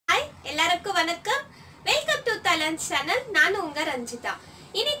எல்லாருக்கும் வணக்கம். Welcome to Thailand channel. நான் உங்க ரஞ்சிதா.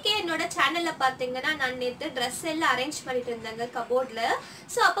 இன்னைக்கு என்னோட சேனல்ல பாத்தீங்கன்னா நான் நேத்து Dress எல்லாம் அரேஞ்ச் பண்ணிட்டு இருந்தேங்க கபோர்ட்ல.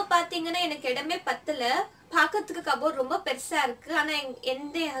 சோ அப்ப பாத்தீங்கன்னா எனக்கு இடமே பத்தல. பாக்கிறதுக்கு கபோர்ட் ரொம்ப பெருசா இருக்கு. ஆனா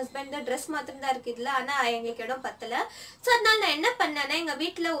எந்த ஹஸ்பண்ட் Dress மாத்திரம் தான் இருக்கு இதுல. ஆனா எங்களுக்கு இடம் பத்தல. சோ அதனால நான் என்ன பண்ணேன்னா எங்க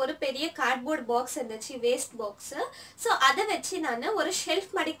வீட்ல ஒரு பெரிய கார்ட்போர்ட் பாக்ஸ் இருந்துச்சு, வேஸ்ட் பாக்ஸ். சோ அதை வச்சு நான் ஒரு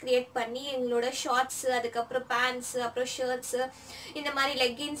ஷெல்ஃப் மாதிரி கிரியேட் பண்ணி எங்களோட ஷார்ட்ஸ், அதுக்கப்புறம் பேண்ட்ஸ், அப்புறம் ஷர்ட்ஸ், இந்த மாதிரி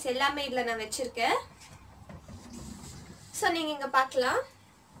லெகின்ஸ் எல்லாமே இதுல நான் வச்சிருக்கேன். சோ நீங்க இங்க பார்க்கலாம்.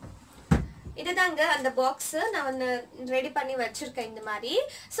 இதுதாங்க அந்த பாக்ஸ் நான் வந்து ரெடி பண்ணி வச்சிருக்கேன் இந்த மாதிரி.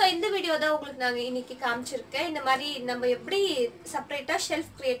 சோ இந்த வீடியோ தான் உங்களுக்கு நான் இன்னைக்கு காமிச்சிருக்கேன். இந்த மாதிரி நம்ம எப்படி செப்பரேட்டா ஷெல்ஃப்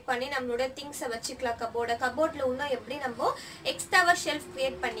கிரியேட் பண்ணி நம்மளோட திங்ஸை வச்சுக்கலாம். கபோர்ட்ல இன்னும் எப்படி நம்ம எக்ஸ்ட்ராவா ஷெல்ஃப்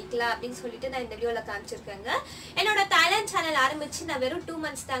கிரியேட் பண்ணிக்கலாம் அப்படின்னு சொல்லிட்டு நான் இந்த வீடியோல காமிச்சிருக்கேங்க. என்னோட தாய்லாந்து சேனல் ஆரம்பிச்சு நான் வெறும் 2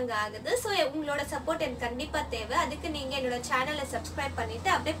 months தாங்க ஆகுது. ஸோ உங்களோட சப்போர்ட் எனக்கு கண்டிப்பா தேவை. அதுக்கு நீங்க என்னோட சேனலை சப்ஸ்கிரைப்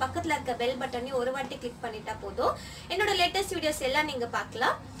பண்ணிட்டு அப்படியே பக்கத்துல இருக்க பெல் பட்டனையும் ஒரு வாட்டி கிளிக் பண்ணிட்டா போதும். என்னோட லேட்டஸ்ட் வீடியோஸ் எல்லாம் நீங்க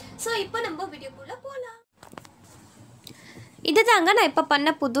பார்க்கலாம். ஸோ இப்போ நம்ம வீடியோக்குள்ள போகலாம். இதுதாங்க நான் இப்போ பண்ண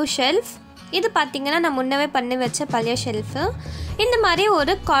புது ஷெல்ஃப். இது பார்த்தீங்கன்னா நான் முன்னவே பண்ணி வச்ச பழைய ஷெல்ஃபு. இந்த மாதிரி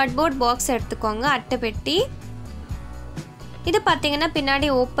ஒரு கார்ட்போர்ட் பாக்ஸ் எடுத்துக்கோங்க, அட்டை பெட்டி. இது பார்த்தீங்கன்னா பின்னாடி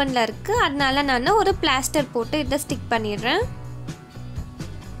ஓப்பனில் இருக்குது. அதனால நான் ஒரு பிளாஸ்டர் போட்டு இதை ஸ்டிக் பண்ணிடுறேன்.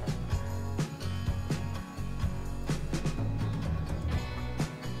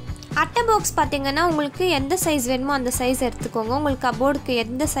 அட்டை பாக்ஸ் பார்த்தீங்கன்னா உங்களுக்கு எந்த சைஸ் வேணுமோ அந்த சைஸ் எடுத்துக்கோங்க. உங்களுக்கு கபோர்டுக்கு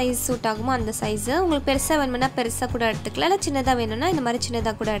எந்த சைஸ் சூட் ஆகுமோ அந்த சைஸு. உங்களுக்கு பெருசாக வேணும்னா பெருசாக கூட எடுத்துக்கலாம், இல்லை சின்னதாக வேணும்னா இந்த மாதிரி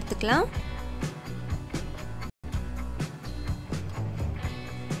சின்னதாக கூட எடுத்துக்கலாம்.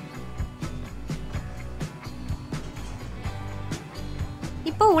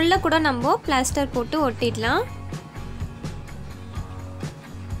 இப்போ உள்ள கூட நம்ம பிளாஸ்டர் போட்டு ஒட்டிடலாம்.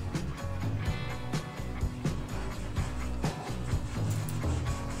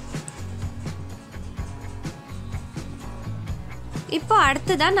 இப்போ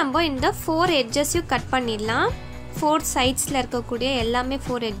அடுத்ததான் நம்ம இந்த 4 எட்ஜஸையும் கட் பண்ணிடலாம். 4 சைட்ஸில் இருக்கக்கூடிய எல்லாமே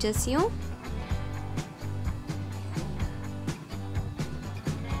 4 எட்ஜஸையும்.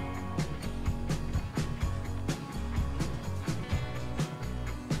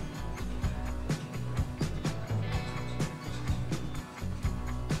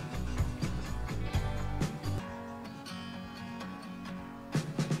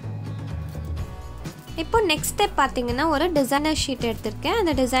 இப்போ நெக்ஸ்ட் ஸ்டெப் பார்த்தீங்கன்னா ஒரு டிசைனர் ஷீட் எடுத்திருக்கேன்.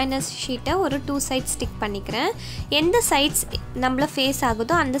 அந்த டிசைனர் ஷீட்டை ஒரு 2 சைட்ஸ் ஸ்டிக் பண்ணிக்கிறேன். எந்த சைட்ஸ் நம்மள ஃபேஸ்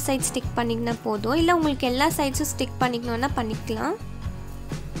ஆகுதோ அந்த சைட் ஸ்டிக் பண்ணிங்கன்னா போதும். இல்லை உங்களுக்கு எல்லா சைட்ஸும் ஸ்டிக் பண்ணிக்கணும்னா பண்ணிக்கலாம்.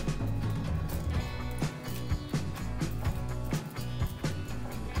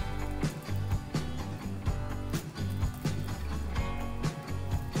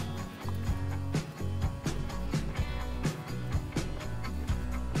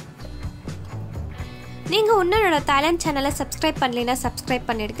 நீங்கள் இன்னொரு தாய்லாந்து சேனலை சப்ஸ்கிரைப் பண்ணலைன்னா சப்ஸ்கிரைப்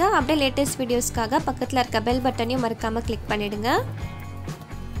பண்ணிடுங்க. அப்படியே லேட்டஸ்ட் வீடியோஸ்க்காக பக்கத்தில் இருக்க பெல் பட்டனையும் மறக்காமல் கிளிக் பண்ணிடுங்க.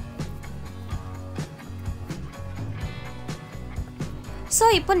 ஸோ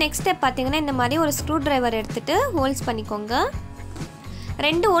இப்போ நெக்ஸ்ட் ஸ்டெப் பார்த்தீங்கன்னா இந்த மாதிரி ஒரு ஸ்க்ரூ ட்ரைவர் எடுத்துகிட்டு ஹோல்ஸ் பண்ணிக்கோங்க.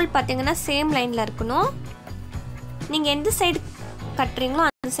 2 ஹோல் பார்த்தீங்கன்னா சேம் லைனில் இருக்கணும். நீங்கள் எந்த சைடு கட்டுறீங்களோ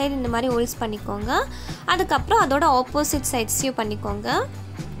அந்த சைடு இந்த மாதிரி ஹோல்ஸ் பண்ணிக்கோங்க. அதுக்கப்புறம் அதோட ஆப்போசிட் சைட்ஸையும் பண்ணிக்கோங்க.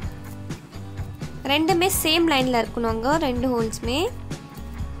 ரெண்டுமே சேம் லைனில் இருக்கணுங்க, 2 ஹோல்ஸுமே.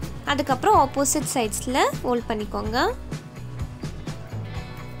 அதுக்கப்புறம் ஆப்போசிட் சைட்ஸில் ஹோல்ட் பண்ணிக்கோங்க.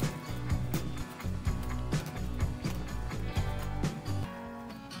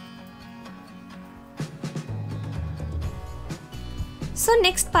 ஸோ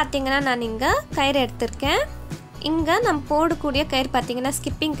நெக்ஸ்ட் பார்த்தீங்கன்னா நான் இங்கே கயிறு எடுத்திருக்கேன். இங்கே நம்ம போடக்கூடிய கயிறு பார்த்தீங்கன்னா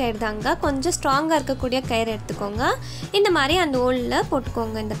ஸ்கிப்பிங் கயிறு தாங்க. கொஞ்சம் ஸ்ட்ராங்காக இருக்கக்கூடிய கயிறு எடுத்துக்கோங்க. இந்த மாதிரி அந்த ஹோலில்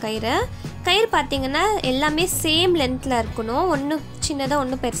போட்டுக்கோங்க. இந்த கயிறு பார்த்தீங்கன்னா எல்லாமே சேம் லென்த்தில் இருக்கணும். ஒன்று சின்னதாக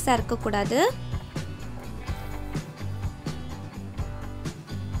ஒன்று பெருசாக இருக்கக்கூடாது.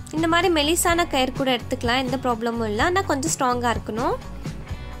 இந்த மாதிரி மெலிசான கயிறு கூட எடுத்துக்கலாம், எந்த ப்ராப்ளமும் இல்லை. ஆனால் கொஞ்சம் ஸ்ட்ராங்காக இருக்கணும்.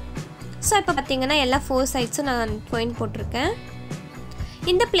 ஸோ இப்போ பார்த்தீங்கன்னா எல்லா 4 சைட்ஸும் நான் பாயிண்ட் போட்டிருக்கேன்.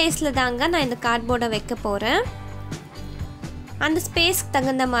 இந்த பிளேஸில் தாங்க நான் இந்த கார்ட்போர்டை வைக்க போகிறேன். அந்த ஸ்பேஸ்க்கு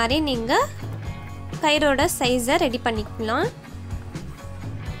தகுந்த மாதிரி நீங்கள் கயிறோட சைஸை ரெடி பண்ணிக்கலாம்.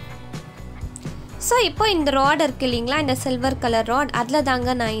 ஸோ இப்போ இந்த ராட் இருக்குது இல்லைங்களா, இந்த சில்வர் கலர் ராட், அதில்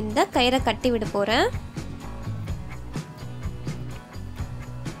தாங்க நான் இந்த கயிறை கட்டி விட போகிறேன்.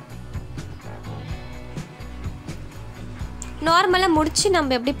 நார்மலாக முடிச்சு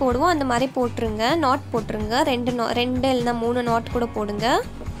நம்ம எப்படி போடுவோம் அந்த மாதிரி போட்டுருங்க. நாட் போட்டுருங்க. 2 இல்லைன்னா 3 நாட் கூட போடுங்க.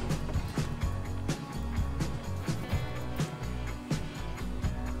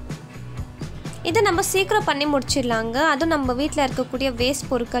 இதை நம்ம சீக்கிரம் பண்ணி முடிச்சிடலாங்க. அதுவும் நம்ம வீட்டில் இருக்கக்கூடிய வேஸ்ட்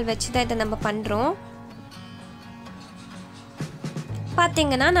பொருட்கள் வச்சு தான் இதை நம்ம பண்ணுறோம்.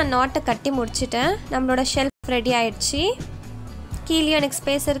 பார்த்தீங்கன்னா நான் நாட்டை கட்டி முடிச்சிட்டேன். நம்மளோட ஷெல்ஃப் ரெடி ஆயிடுச்சு. கீழே எனக்கு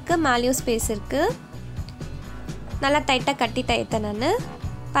ஸ்பேஸ் இருக்குது, மேலேயும் ஸ்பேஸ் இருக்குது. நல்லா டைட்டாக கட்டி தைத்தேன் நான்.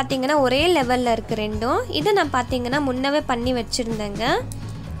 பார்த்தீங்கன்னா ஒரே லெவலில் இருக்குது ரெண்டும். இது நான் பார்த்தீங்கன்னா முன்னவே பண்ணி வச்சுருந்தேங்க.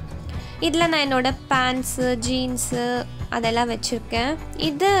 இதில் நான் என்னோடய பேண்ட்ஸு, ஜீன்ஸு அதெல்லாம் வச்சுருக்கேன்.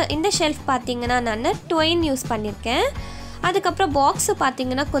 இந்த ஷெல்ஃப் பார்த்தீங்கன்னா நான் ட்வைன் யூஸ் பண்ணியிருக்கேன். அதுக்கப்புறம் பாக்ஸு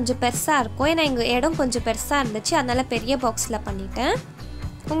பார்த்தீங்கன்னா கொஞ்சம் பெருசாக இருக்கும். ஏன்னா எங்கள் இடம் கொஞ்சம் பெருசாக இருந்துச்சு, அதனால் பெரிய பாக்ஸில் பண்ணிட்டேன்.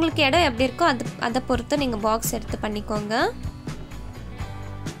 உங்களுக்கு இடம் எப்படி இருக்கோ அதை பொறுத்து நீங்கள் பாக்ஸ் எடுத்து பண்ணிக்கோங்க.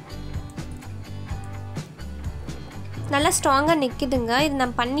 நல்லா ஸ்ட்ராங்காக நிற்கிதுங்க. இது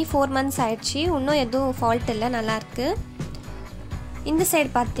நான் பண்ணி 4 months ஆயிடுச்சு. இன்னும் எதுவும் ஃபால்ட் இல்லை, நல்லாயிருக்கு. இந்த சைடு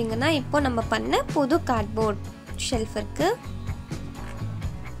பார்த்தீங்கன்னா இப்போ நம்ம பண்ண புது கார்ட்போர்ட் ஷெல்ஃப் இருக்கு.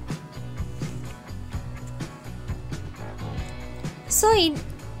 ஸோ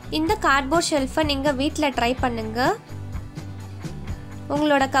இந்த கார்ட்போர்ட் ஷெல்ஃபை நீங்கள் வீட்டில் ட்ரை பண்ணுங்கள்.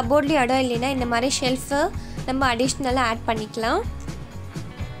 உங்களோட கபோர்ட்லேயும் இடம் இல்லைன்னா இந்த மாதிரி ஷெல்ஃபு நம்ம அடிஷ்னலாக ஆட் பண்ணிக்கலாம்.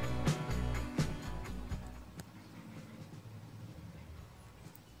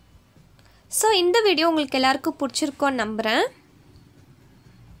 ஸோ இந்த வீடியோ உங்களுக்கு எல்லாருக்கும் பிடிச்சிருக்கோன்னு நம்புகிறேன்.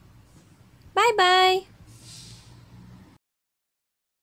 Bye bye.